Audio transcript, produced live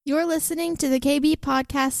You're listening to the KB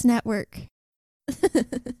Podcast Network.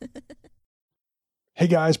 Hey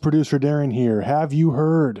guys, producer Darren here. Have you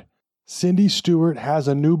heard? Cindy Stewart has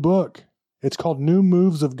a new book. It's called New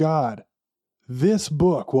Moves of God. This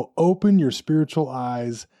book will open your spiritual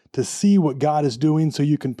eyes to see what God is doing so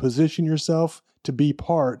you can position yourself to be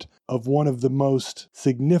part of one of the most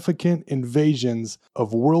significant invasions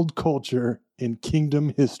of world culture in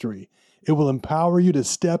kingdom history. It will empower you to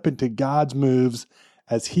step into God's moves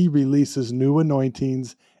as He releases new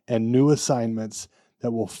anointings and new assignments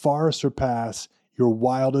that will far surpass your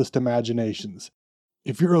wildest imaginations.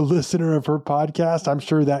 If you're a listener of her podcast, I'm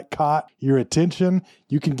sure that caught your attention.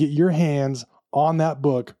 You can get your hands on that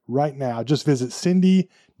book right now. Just visit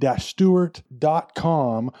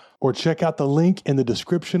cindy-stewart.com or check out the link in the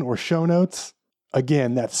description or show notes.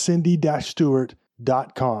 Again, that's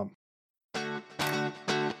cindy-stewart.com.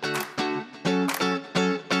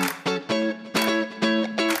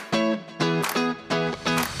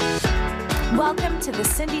 Welcome to the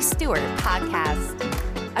Cindy Stewart Podcast,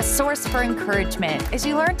 a source for encouragement as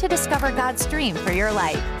you learn to discover God's dream for your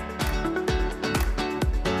life.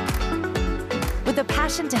 With a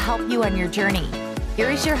passion to help you on your journey,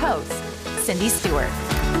 here is your host, Cindy Stewart.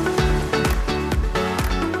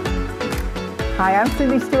 Hi, I'm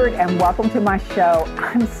Cindy Stewart, and welcome to my show.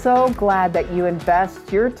 I'm so glad that you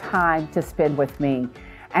invest your time to spend with me,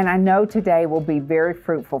 and I know today will be very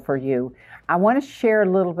fruitful for you. I want to share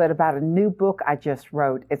a little bit about a new book I just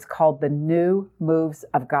wrote. It's called The New Moves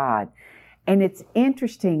of God. And it's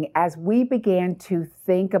interesting, as we began to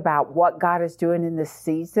think about what God is doing in this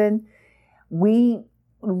season, we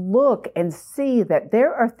look and see that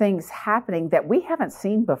there are things happening that we haven't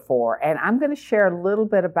seen before. And I'm going to share a little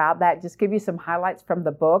bit about that, just give you some highlights from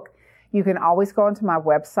the book. You can always go onto my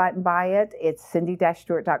website and buy it. It's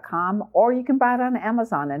cindy-stewart.com, or you can buy it on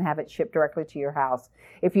Amazon and have it shipped directly to your house.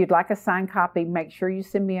 If you'd like a signed copy, make sure you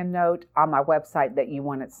send me a note on my website that you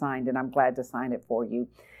want it signed, and I'm glad to sign it for you.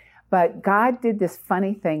 But God did this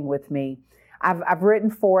funny thing with me. I've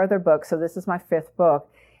written 4 other books, so this is my 5th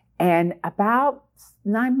book. And about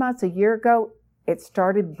 9 months, a year ago, it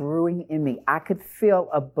started brewing in me. I could feel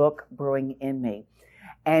a book brewing in me.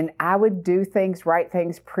 And I would do things, write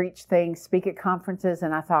things, preach things, speak at conferences.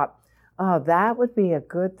 And I thought, oh, that would be a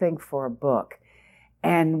good thing for a book.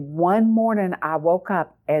 And one morning I woke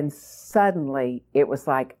up and suddenly it was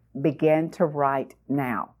like, begin to write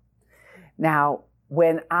now. Now,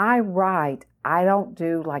 when I write, I don't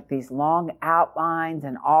do like these long outlines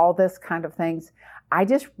and all this kind of things. I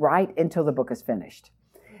just write until the book is finished.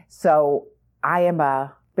 So I am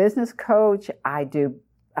a business coach. I do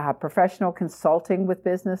professional consulting with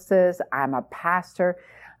businesses. I'm a pastor.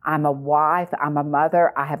 I'm a wife. I'm a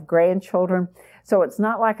mother. I have grandchildren. So it's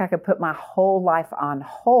not like I could put my whole life on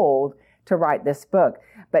hold to write this book.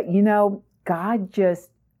 But you know, God just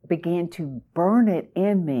began to burn it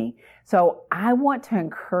in me. So I want to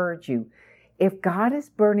encourage you. If God is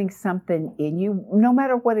burning something in you, no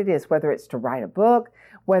matter what it is, whether it's to write a book,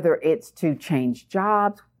 whether it's to change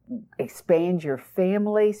jobs, expand your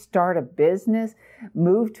family, start a business,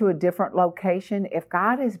 move to a different location. If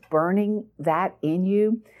God is burning that in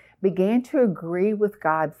you, begin to agree with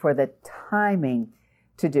God for the timing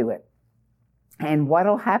to do it. And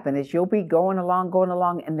what'll happen is you'll be going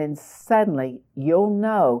along, and then suddenly you'll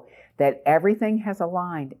know that everything has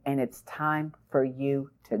aligned and it's time for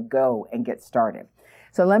you to go and get started.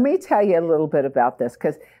 So let me tell you a little bit about this,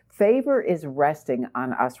 because favor is resting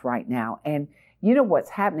on us right now. And you know what's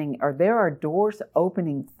happening, or there are doors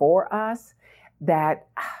opening for us that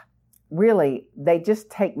really, they just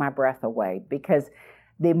take my breath away, because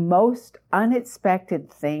the most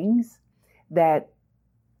unexpected things that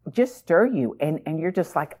just stir you and you're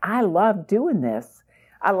just like, I love doing this.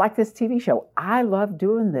 I like this TV show. I love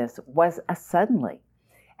doing this, was a suddenly.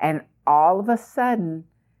 And all of a sudden,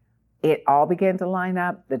 it all began to line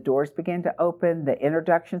up. The doors began to open. The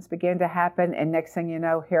introductions began to happen. And next thing you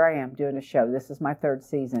know, here I am doing a show. This is my 3rd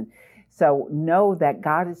season. So know that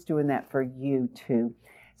God is doing that for you too.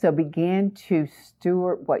 So begin to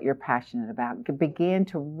steward what you're passionate about. Begin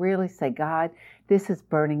to really say, God, this is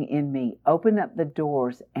burning in me. Open up the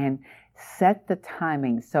doors and set the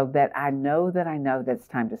timing so that I know that it's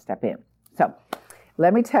time to step in. So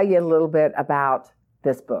let me tell you a little bit about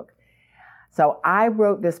this book. So I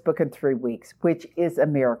wrote this book in 3 weeks, which is a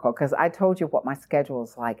miracle, because I told you what my schedule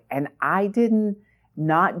is like. And I didn't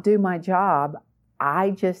not do my job. I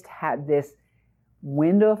just had this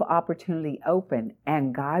window of opportunity open,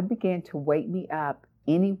 and God began to wake me up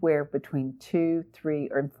anywhere between 2, 3,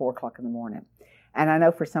 or 4 o'clock in the morning. And I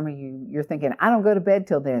know for some of you, you're thinking, I don't go to bed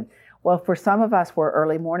till then. Well, for some of us, we're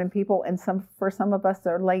early morning people, and for some of us,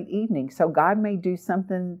 they're late evening. So God may do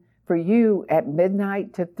something for you at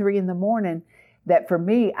midnight to 3 in the morning that for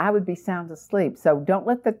me, I would be sound asleep. So don't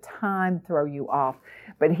let the time throw you off.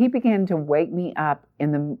 But he began to wake me up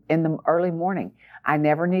in the early morning. I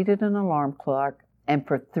never needed an alarm clock. And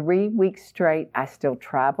for 3 weeks straight, I still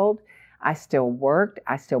traveled. I still worked.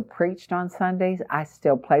 I still preached on Sundays. I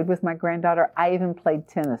still played with my granddaughter. I even played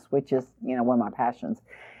tennis, which is, one of my passions.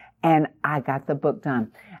 And I got the book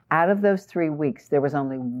done. Out of those 3 weeks, there was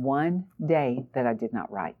only one day that I did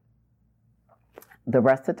not write. The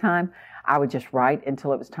rest of the time, I would just write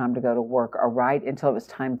until it was time to go to work or write until it was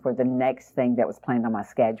time for the next thing that was planned on my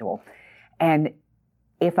schedule. And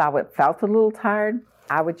if I felt a little tired,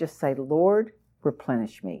 I would just say, Lord,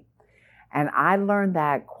 replenish me. And I learned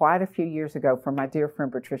that quite a few years ago from my dear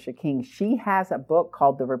friend Patricia King. She has a book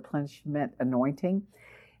called The Replenishment Anointing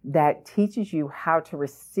that teaches you how to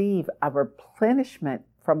receive a replenishment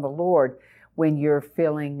from the Lord when you're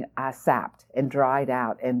feeling sapped and dried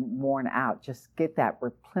out and worn out. Just get that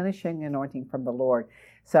replenishing anointing from the Lord.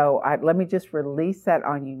 So let me just release that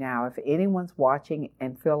on you now. If anyone's watching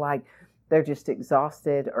and feel like they're just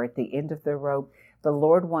exhausted or at the end of their rope, the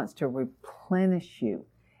Lord wants to replenish you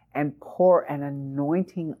and pour an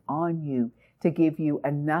anointing on you to give you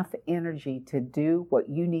enough energy to do what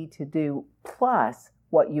you need to do, plus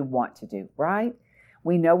what you want to do, right?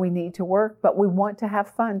 We know we need to work, but we want to have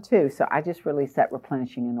fun too. So I just released that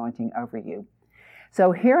replenishing anointing over you.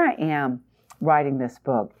 So here I am writing this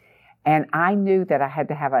book, and I knew that I had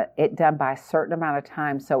to have it done by a certain amount of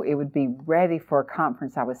time so it would be ready for a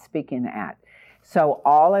conference I was speaking at. So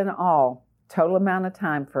all in all, total amount of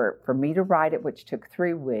time for me to write it, which took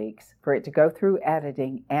 3 weeks, for it to go through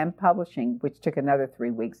editing and publishing, which took another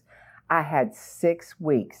 3 weeks. I had 6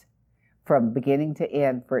 weeks from beginning to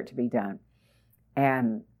end for it to be done.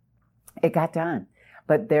 And it got done.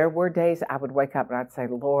 But there were days I would wake up and I'd say,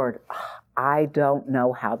 Lord, I don't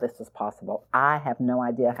know how this is possible. I have no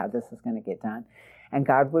idea how this is going to get done. And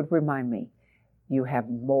God would remind me, you have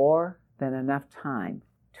more than enough time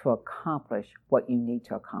to accomplish what you need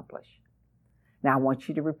to accomplish. Now I want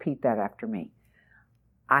you to repeat that after me.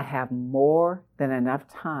 I have more than enough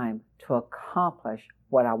time to accomplish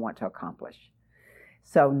what I want to accomplish.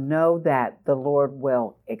 So know that the Lord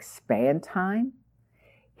will expand time.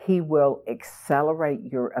 He will accelerate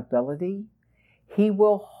your ability. He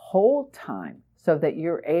will hold time so that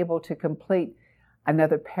you're able to complete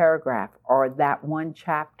another paragraph or that one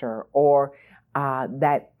chapter or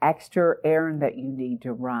that extra errand that you need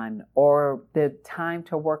to run or the time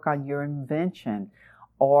to work on your invention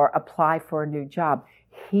or apply for a new job.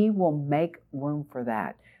 He will make room for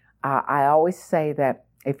that. I always say that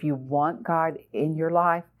if you want God in your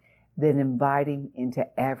life, then invite Him into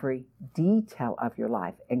every detail of your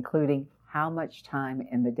life, including how much time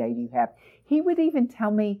in the day you have. He would even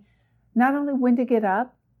tell me not only when to get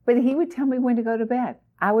up, but He would tell me when to go to bed.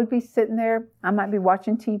 I would be sitting there, I might be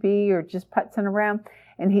watching TV or just putzing around,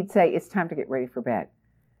 and He'd say, it's time to get ready for bed.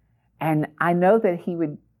 And I know that He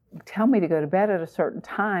would tell me to go to bed at a certain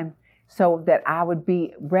time so that I would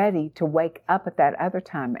be ready to wake up at that other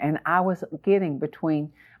time. And I was getting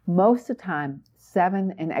between, most of the time,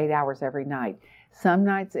 7 and 8 hours every night. Some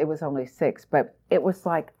nights it was only 6, but it was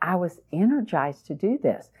like I was energized to do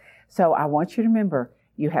this. So I want you to remember,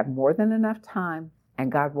 you have more than enough time,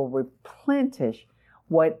 and God will replenish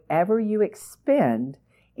whatever you expend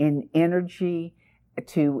in energy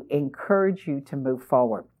to encourage you to move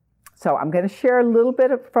forward. So I'm going to share a little bit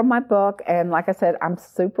from my book. And like I said, I'm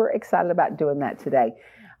super excited about doing that today.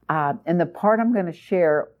 And the part I'm going to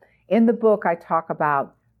share in the book, I talk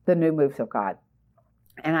about the new moves of God.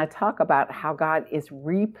 And I talk about how God is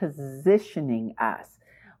repositioning us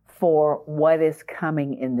for what is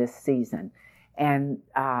coming in this season. And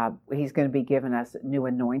He's going to be giving us new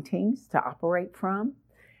anointings to operate from,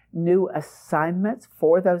 new assignments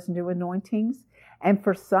for those new anointings. And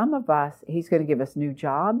for some of us, He's going to give us new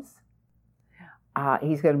jobs.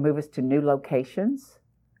 He's going to move us to new locations.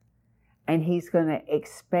 And He's going to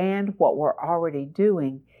expand what we're already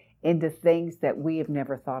doing into things that we have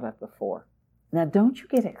never thought of before. Now, don't you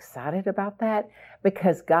get excited about that?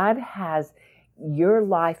 Because God has your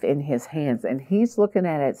life in His hands, and He's looking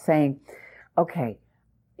at it saying, okay,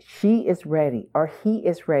 she is ready, or he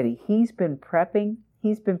is ready. He's been prepping,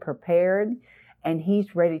 he's been prepared, and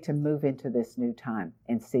he's ready to move into this new time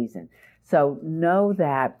and season. So know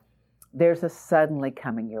that there's a suddenly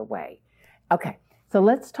coming your way. Okay, so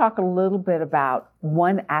let's talk a little bit about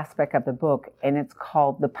one aspect of the book, and it's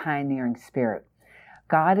called the pioneering spirit.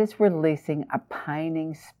 God is releasing a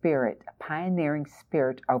pioneering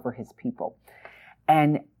spirit over His people.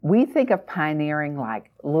 And we think of pioneering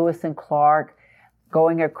like Lewis and Clark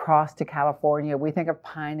going across to California. We think of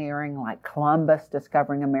pioneering like Columbus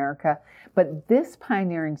discovering America. But this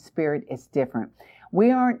pioneering spirit is different. We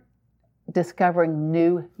aren't discovering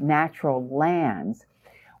new natural lands.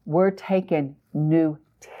 We're taking new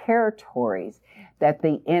territories that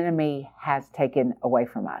the enemy has taken away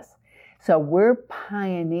from us. So we're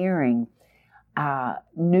pioneering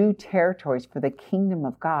new territories for the kingdom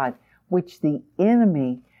of God, which the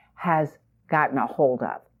enemy has gotten a hold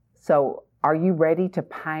of. So are you ready to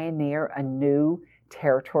pioneer a new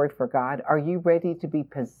territory for God? Are you ready to be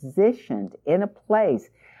positioned in a place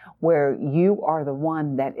where you are the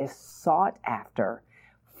one that is sought after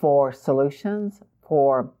for solutions,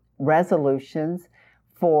 for resolutions,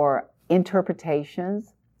 for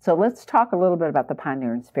interpretations? So let's talk a little bit about the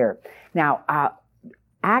pioneering spirit. Now,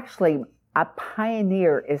 actually, a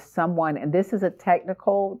pioneer is someone, and this is a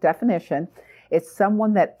technical definition, it's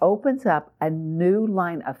someone that opens up a new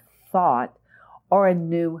line of thought or a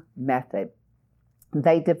new method.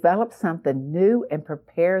 They develop something new and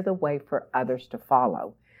prepare the way for others to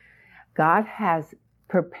follow. God has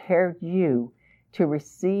prepared you to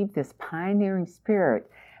receive this pioneering spirit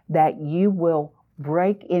that you will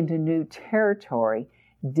break into new territory,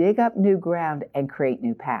 dig up new ground, and create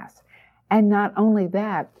new paths. And not only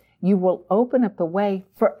that, you will open up the way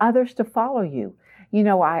for others to follow you. You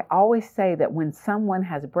know, I always say that when someone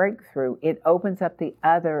has breakthrough, it opens up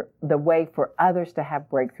the way for others to have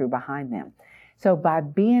breakthrough behind them. So by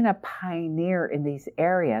being a pioneer in these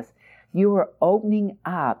areas, you are opening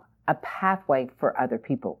up a pathway for other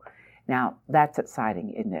people. Now, that's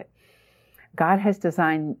exciting, isn't it? God has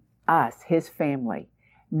designed us, His family,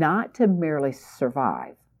 not to merely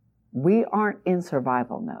survive. We aren't in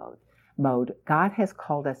survival mode. God has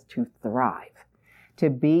called us to thrive,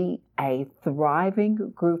 to be a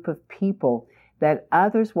thriving group of people that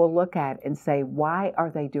others will look at and say, why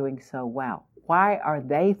are they doing so well? Why are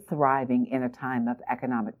they thriving in a time of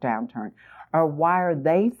economic downturn? Or why are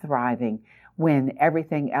they thriving when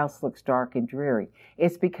everything else looks dark and dreary?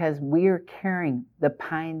 It's because we are carrying the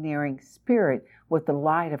pioneering spirit with the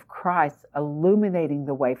light of Christ illuminating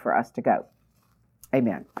the way for us to go.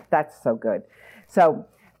 Amen. That's so good. So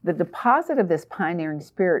the deposit of this pioneering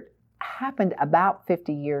spirit happened about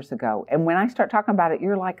 50 years ago. And when I start talking about it,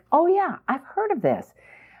 you're like, oh yeah, I've heard of this.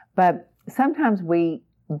 But sometimes we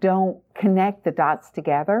don't connect the dots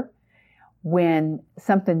together when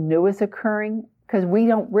something new is occurring, because we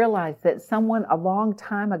don't realize that someone a long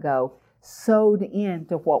time ago sowed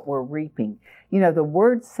into what we're reaping. You know, the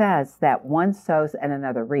word says that one sows and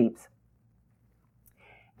another reaps.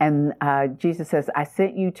 And Jesus says, I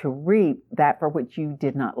sent you to reap that for which you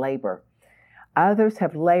did not labor. Others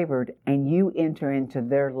have labored, and you enter into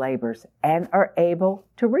their labors and are able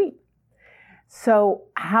to reap. So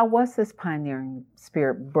how was this pioneering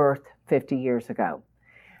spirit birthed 50 years ago?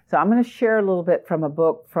 So I'm going to share a little bit from a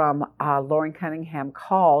book from Lauren Cunningham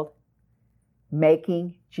called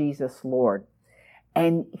Making Jesus Lord.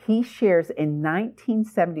 And he shares in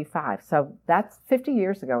 1975, so that's 50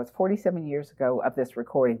 years ago, it's 47 years ago of this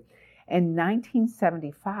recording. In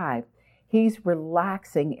 1975, he's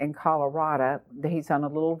relaxing in Colorado. He's on a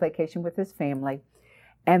little vacation with his family.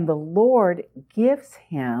 And the Lord gives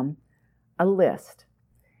him a list.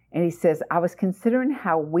 And he says, I was considering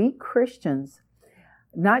how we Christians,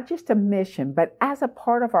 not just a mission, but as a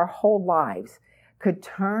part of our whole lives, could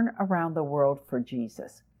turn around the world for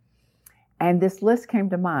Jesus. And this list came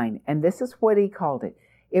to mind, and this is what he called it.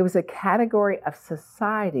 It was a category of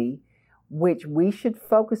society which we should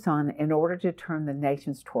focus on in order to turn the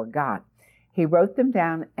nations toward God. He wrote them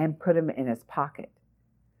down and put them in his pocket.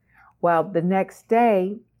 Well, the next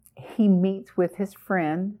day, he meets with his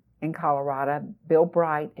friend in Colorado, Bill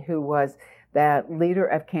Bright, who was the leader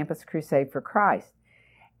of Campus Crusade for Christ.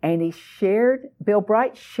 And Bill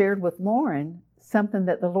Bright shared with Lauren something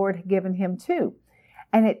that the Lord had given him too.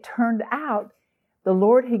 And it turned out the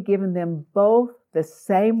Lord had given them both the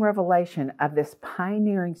same revelation of this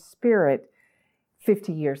pioneering spirit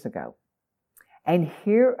 50 years ago. And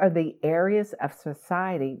here are the areas of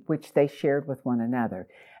society which they shared with one another.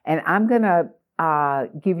 And I'm going to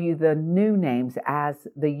give you the new names as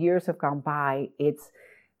the years have gone by. It's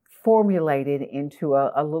formulated into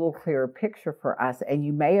a little clearer picture for us. And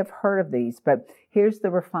you may have heard of these, but here's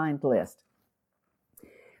the refined list.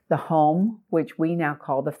 The home, which we now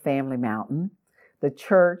call the family mountain. The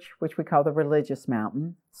church, which we call the religious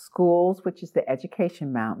mountain. Schools, which is the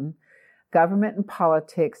education mountain. Government and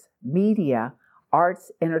politics, media,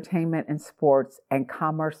 arts, entertainment, and sports, and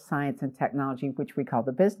commerce, science, and technology, which we call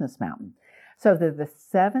the business mountain. So they're the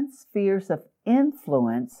 7 spheres of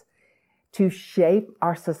influence to shape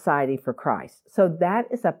our society for Christ. So that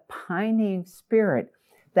is a pioneering spirit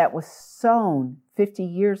that was sown 50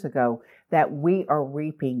 years ago that we are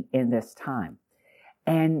reaping in this time.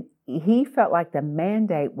 And he felt like the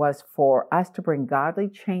mandate was for us to bring godly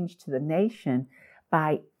change to the nation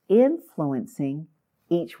by influencing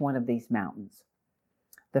each one of these mountains: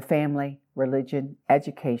 the family, religion,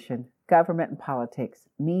 education, government and politics,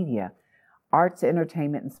 media, arts,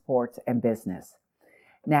 entertainment and sports, and business.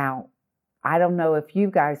 Now, I don't know if you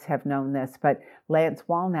guys have known this, but Lance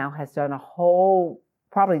Wallnau has done a whole,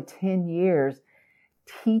 probably 10 years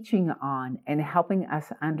teaching on and helping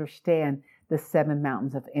us understand the 7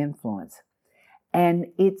 mountains of influence. And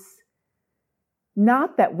it's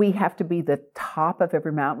not that we have to be the top of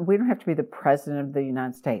every mountain. We don't have to be the president of the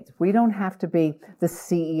United States. We don't have to be the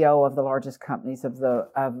CEO of the largest companies of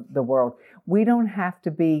the world. We don't have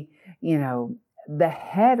to be, the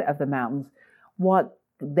head of the mountains. What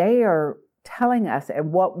they are telling us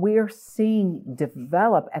and what we are seeing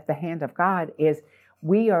develop at the hand of God is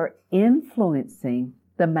we are influencing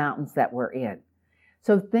the mountains that we're in.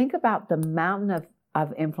 So think about the mountain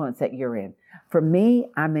of influence that you're in. For me,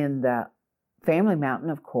 I'm in the family mountain,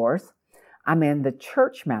 of course. I'm in the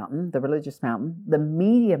church mountain, the religious mountain, the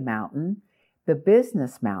media mountain, the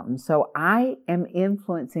business mountain. So I am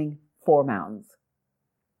influencing 4 mountains.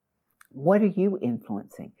 What are you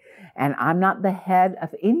influencing? And I'm not the head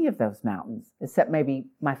of any of those mountains, except maybe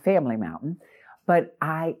my family mountain, but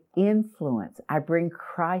I influence. I bring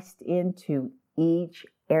Christ into each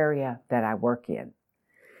area that I work in.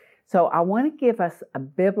 So I want to give us a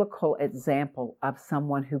biblical example of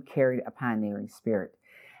someone who carried a pioneering spirit.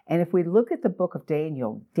 And if we look at the book of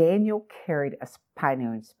Daniel, Daniel carried a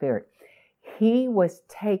pioneering spirit. He was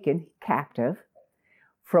taken captive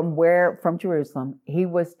from Jerusalem. He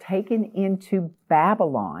was taken into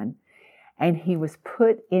Babylon, and he was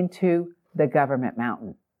put into the government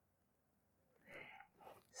mountain.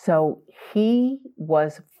 So he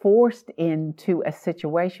was forced into a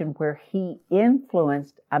situation where he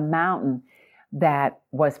influenced a mountain that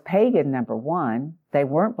was pagan, number one. They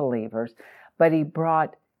weren't believers, but he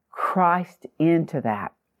brought Christ into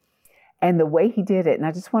that. And the way he did it, and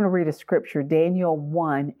I just want to read a scripture, Daniel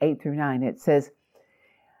 1, 8-9, it says,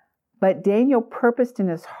 "But Daniel purposed in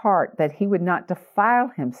his heart that he would not defile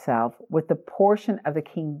himself with the portion of the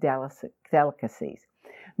king's delicacies,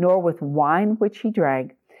 nor with wine which he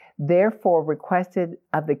drank, therefore requested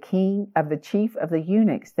of the chief of the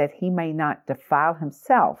eunuchs, that he may not defile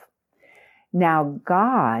himself. Now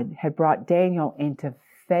God had brought Daniel into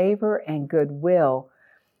favor and goodwill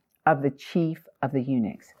of the chief of the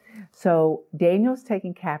eunuchs." So Daniel's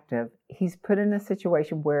taken captive. He's put in a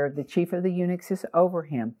situation where the chief of the eunuchs is over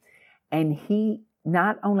him. And he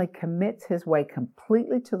not only commits his way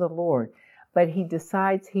completely to the Lord, but he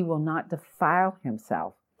decides he will not defile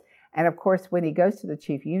himself. And of course, when he goes to the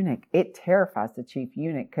chief eunuch, it terrifies the chief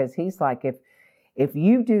eunuch, because he's like, if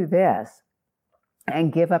you do this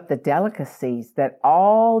and give up the delicacies that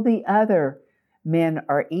all the other men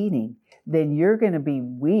are eating, then you're going to be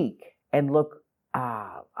weak and look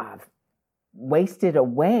wasted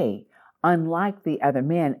away, unlike the other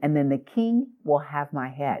men. And then the king will have my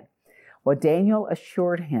head. Well, Daniel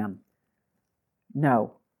assured him,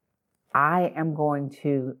 no, I am going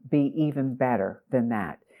to be even better than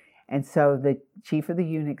that. And so the chief of the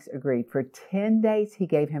eunuchs agreed. For 10 days, he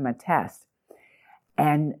gave him a test.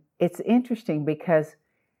 And it's interesting because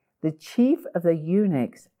the chief of the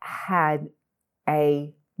eunuchs had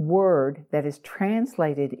a word that is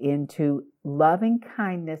translated into loving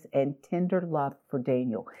kindness and tender love for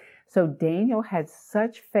Daniel. So Daniel had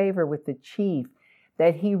such favor with the chief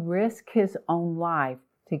that he risked his own life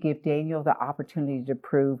to give Daniel the opportunity to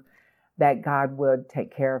prove that God would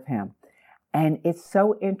take care of him. And it's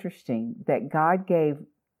so interesting that God gave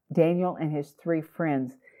Daniel and his 3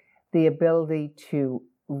 friends the ability to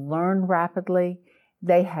learn rapidly.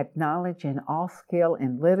 They had knowledge and all skill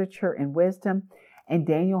in literature and wisdom. And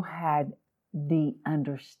Daniel had the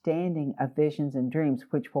understanding of visions and dreams,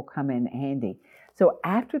 which will come in handy. So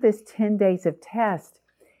after this 10 days of test,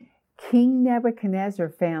 King Nebuchadnezzar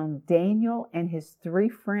found Daniel and his 3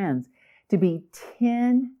 friends to be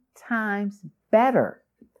 10 times better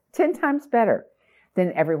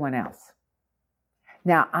than everyone else.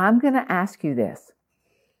 Now, I'm going to ask you this.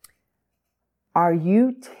 Are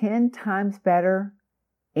you 10 times better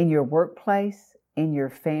in your workplace, in your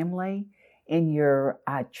family, in your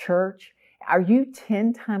church? Are you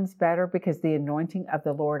 10 times better because the anointing of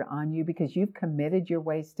the Lord on you, because you've committed your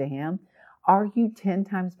ways to Him? Are you 10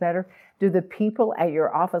 times better? Do the people at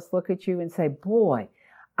your office look at you and say, boy,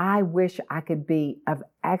 I wish I could be of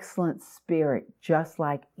excellent spirit just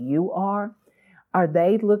like you are? Are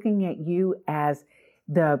they looking at you as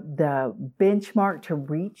the benchmark to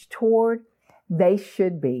reach toward? They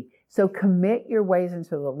should be. So commit your ways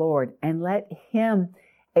into the Lord and let Him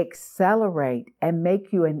accelerate and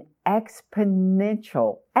make you an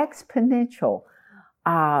exponential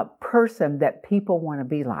person that people want to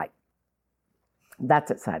be like. That's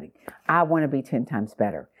exciting. I want to be 10 times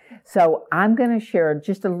better. So I'm going to share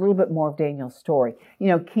just a little bit more of Daniel's story. You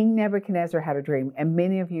know, King Nebuchadnezzar had a dream, and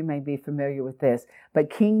many of you may be familiar with this, but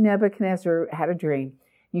King Nebuchadnezzar had a dream.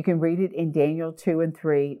 You can read it in Daniel 2 and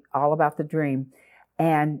 3, all about the dream.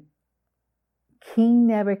 And King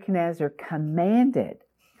Nebuchadnezzar commanded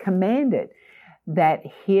that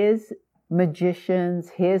his magicians,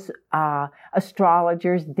 his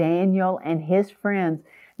astrologers, Daniel and his friends,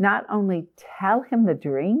 not only tell him the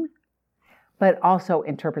dream, but also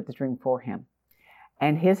interpret the dream for him.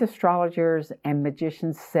 And his astrologers and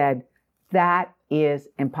magicians said, that is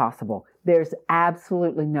impossible. There's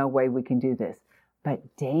absolutely no way we can do this.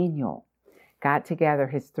 But Daniel got together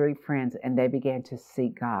his 3 friends and they began to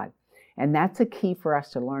seek God. And that's a key for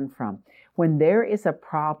us to learn from. When there is a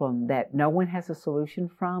problem that no one has a solution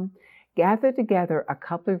from, gather together a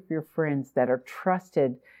couple of your friends that are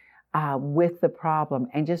trusted with the problem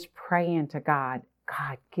and just pray into God.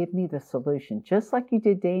 God, give me the solution. Just like you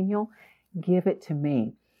did Daniel, give it to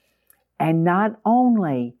me. And not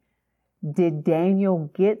only did Daniel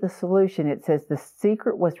get the solution, it says the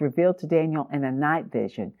secret was revealed to Daniel in a night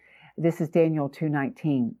vision. This is Daniel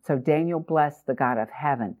 2:19. So Daniel blessed the God of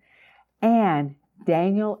heaven. And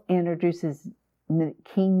Daniel introduces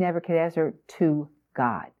King Nebuchadnezzar to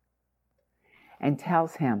God and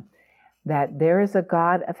tells him that there is a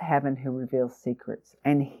God of heaven who reveals secrets.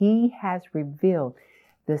 And He has revealed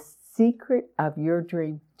the secret of your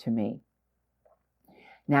dream to me.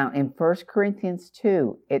 Now, in 1 Corinthians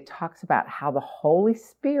 2, it talks about how the Holy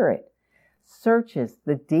Spirit searches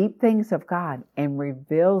the deep things of God and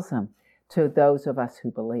reveals them to those of us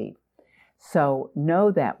who believe. So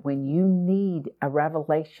know that when you need a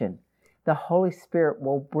revelation, the Holy Spirit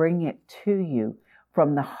will bring it to you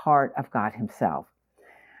from the heart of God Himself.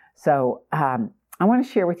 So I want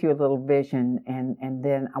to share with you a little vision, and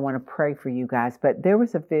then I want to pray for you guys. But there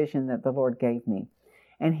was a vision that the Lord gave me,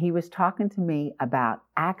 and He was talking to me about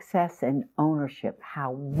access and ownership,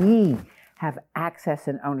 how we have access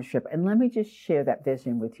and ownership. And let me just share that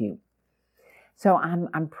vision with you. So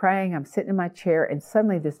I'm praying, I'm sitting in my chair, and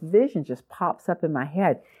suddenly this vision just pops up in my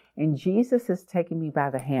head, and Jesus is taking me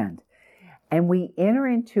by the hand. And we enter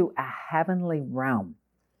into a heavenly realm,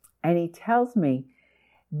 and He tells me,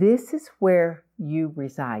 this is where you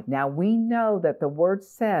reside. Now, we know that the Word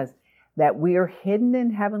says that we are hidden in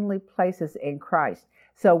heavenly places in Christ.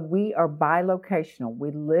 So we are bilocational. We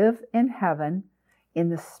live in heaven in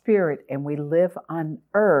the spirit, and we live on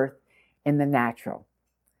earth in the natural.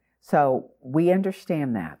 So we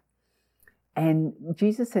understand that. And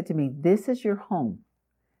Jesus said to me, this is your home.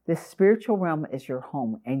 This spiritual realm is your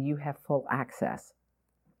home, and you have full access.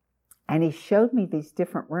 And He showed me these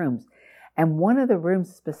different rooms. And one of the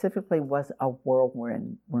rooms specifically was a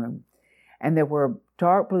whirlwind room. And there were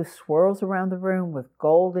dark blue swirls around the room with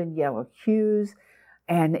gold and yellow hues.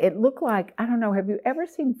 And it looked like, I don't know, have you ever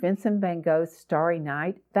seen Vincent van Gogh's Starry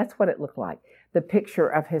Night? That's what it looked like, the picture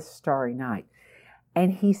of his Starry Night.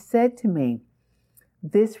 And He said to me,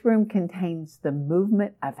 this room contains the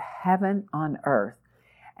movement of heaven on earth.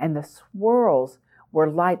 And the swirls were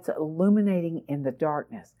lights illuminating in the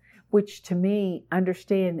darkness, which to me,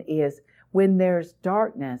 understand is when there's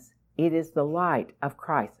darkness, it is the light of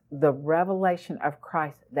Christ, the revelation of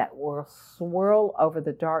Christ that will swirl over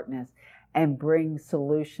the darkness and bring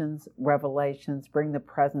solutions, revelations, bring the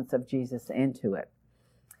presence of Jesus into it.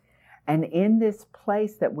 And in this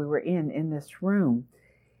place that we were in this room,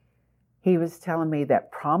 He was telling me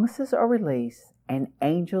that promises are released and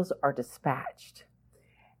angels are dispatched.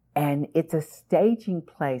 And it's a staging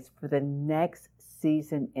place for the next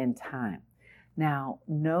season in time. Now,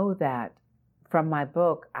 know that from my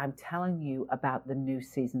book, I'm telling you about the new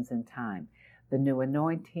seasons in time, the new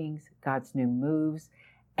anointings, God's new moves,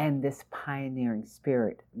 and this pioneering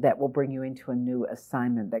spirit that will bring you into a new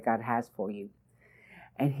assignment that God has for you.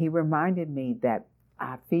 And He reminded me that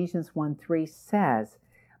Ephesians 1:3 says,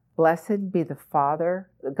 blessed be the Father,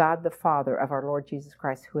 God the Father of our Lord Jesus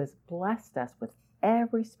Christ, who has blessed us with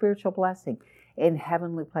every spiritual blessing in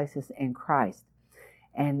heavenly places in Christ.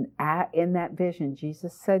 And in that vision,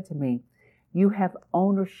 Jesus said to me, you have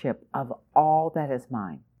ownership of all that is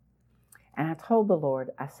mine. And I told the Lord,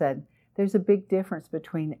 I said, There's a big difference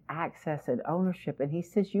between access and ownership. And he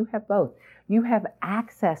says you have both. You have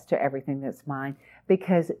access to everything that's mine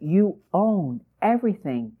because you own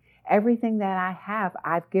everything. Everything that I have,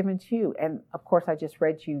 I've given to you. And of course, I just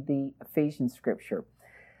read you the Ephesians scripture.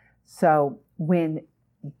 So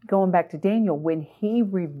going back to Daniel, when he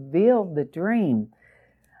revealed the dream,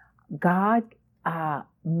 God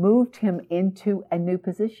moved him into a new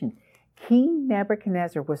position. King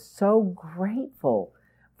Nebuchadnezzar was so grateful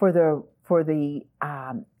for the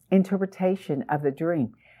interpretation of the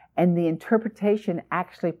dream. And the interpretation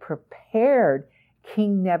actually prepared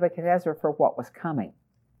King Nebuchadnezzar for what was coming.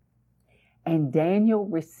 And Daniel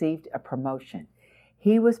received a promotion.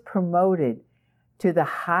 He was promoted to the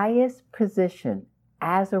highest position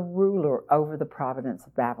as a ruler over the province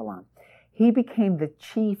of Babylon. He became the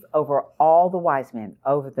chief over all the wise men,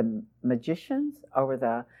 over the magicians, over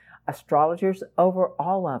the astrologers, over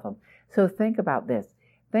all of them. So think about this.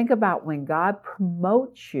 Think about when God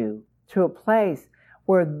promotes you to a place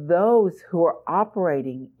where those who are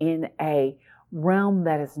operating in a realm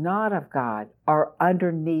that is not of God are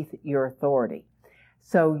underneath your authority.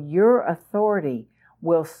 So your authority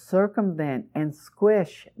will circumvent and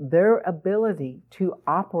squish their ability to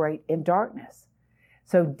operate in darkness.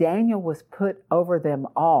 So Daniel was put over them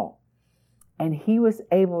all, and he was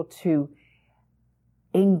able to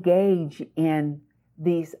engage in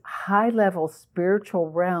these high-level spiritual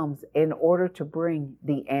realms in order to bring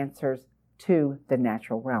the answers to the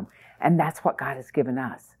natural realm. And that's what God has given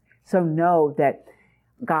us. So know that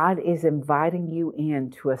God is inviting you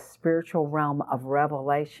into a spiritual realm of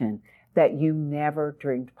revelation that you never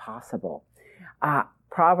dreamed possible.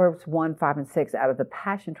 Proverbs 1, 5, and 6 out of the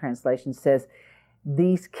Passion Translation says,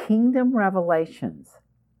 these kingdom revelations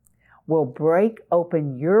will break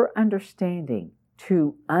open your understanding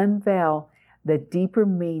to unveil the deeper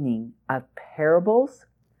meaning of parables.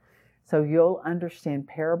 So you'll understand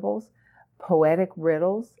parables, poetic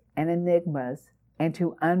riddles, and enigmas, and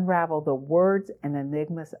to unravel the words and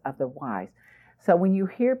enigmas of the wise. So when you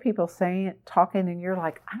hear people talking, and you're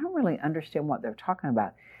like, I don't really understand what they're talking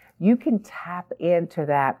about, you can tap into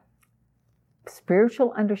that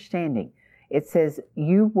spiritual understanding. It says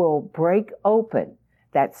you will break open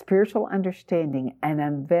that spiritual understanding and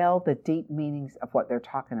unveil the deep meanings of what they're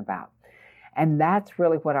talking about. And that's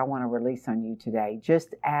really what I want to release on you today,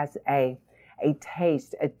 just as a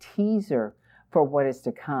taste, a teaser for what is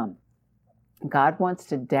to come. God wants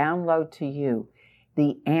to download to you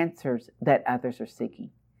the answers that others are seeking.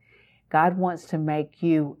 God wants to make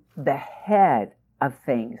you the head of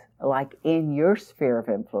things, like in your sphere of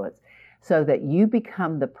influence, so that you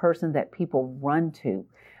become the person that people run to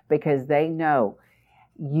because they know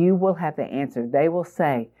you will have the answer. They will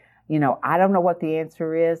say, I don't know what the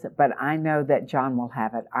answer is, but I know that John will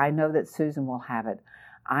have it. I know that Susan will have it.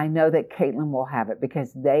 I know that Caitlin will have it,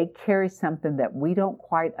 because they carry something that we don't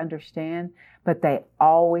quite understand, but they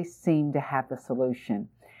always seem to have the solution.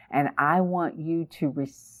 And I want you to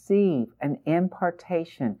receive an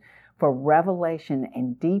impartation for revelation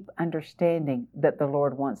and deep understanding that the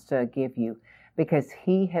Lord wants to give you, because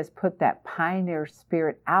He has put that pioneer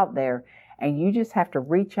spirit out there, and you just have to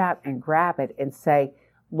reach out and grab it and say,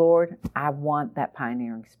 Lord, I want that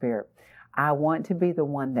pioneering spirit. I want to be the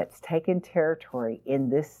one that's taken territory in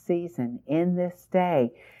this season, in this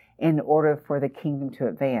day, in order for the kingdom to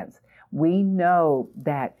advance. We know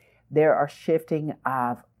that there are shifting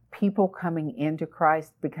of people coming into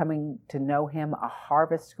Christ, becoming to know Him, a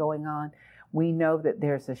harvest going on. We know that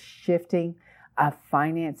there's a shifting of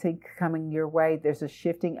financing coming your way. There's a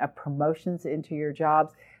shifting of promotions into your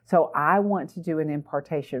jobs. So I want to do an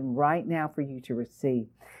impartation right now for you to receive.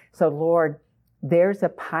 So Lord, there's a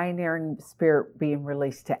pioneering spirit being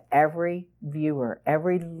released to every viewer,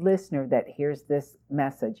 every listener that hears this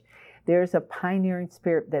message. There's a pioneering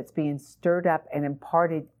spirit that's being stirred up and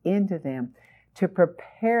imparted into them to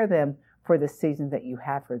prepare them for the season that you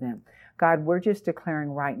have for them. God, we're just declaring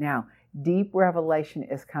right now, deep revelation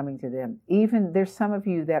is coming to them. Even there's some of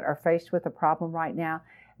you that are faced with a problem right now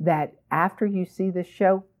that after you see this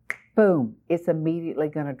show, boom, it's immediately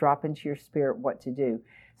going to drop into your spirit what to do.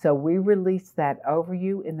 So we release that over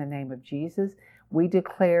you in the name of Jesus. We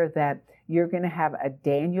declare that you're going to have a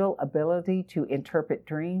Daniel ability to interpret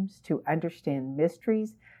dreams, to understand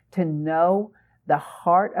mysteries, to know the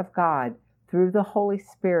heart of God through the Holy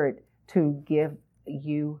Spirit to give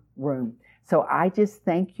you room. So I just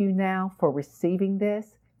thank you now for receiving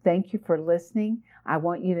this. Thank you for listening. I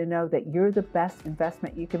want you to know that you're the best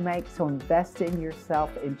investment you can make. So invest in yourself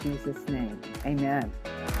in Jesus' name. Amen.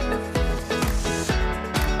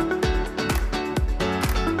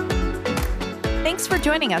 Thanks for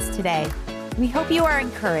joining us today. We hope you are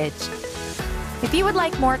encouraged. If you would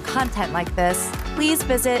like more content like this, please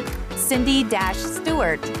visit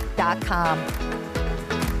cindy-stewart.com.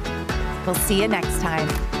 We'll see you next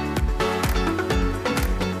time.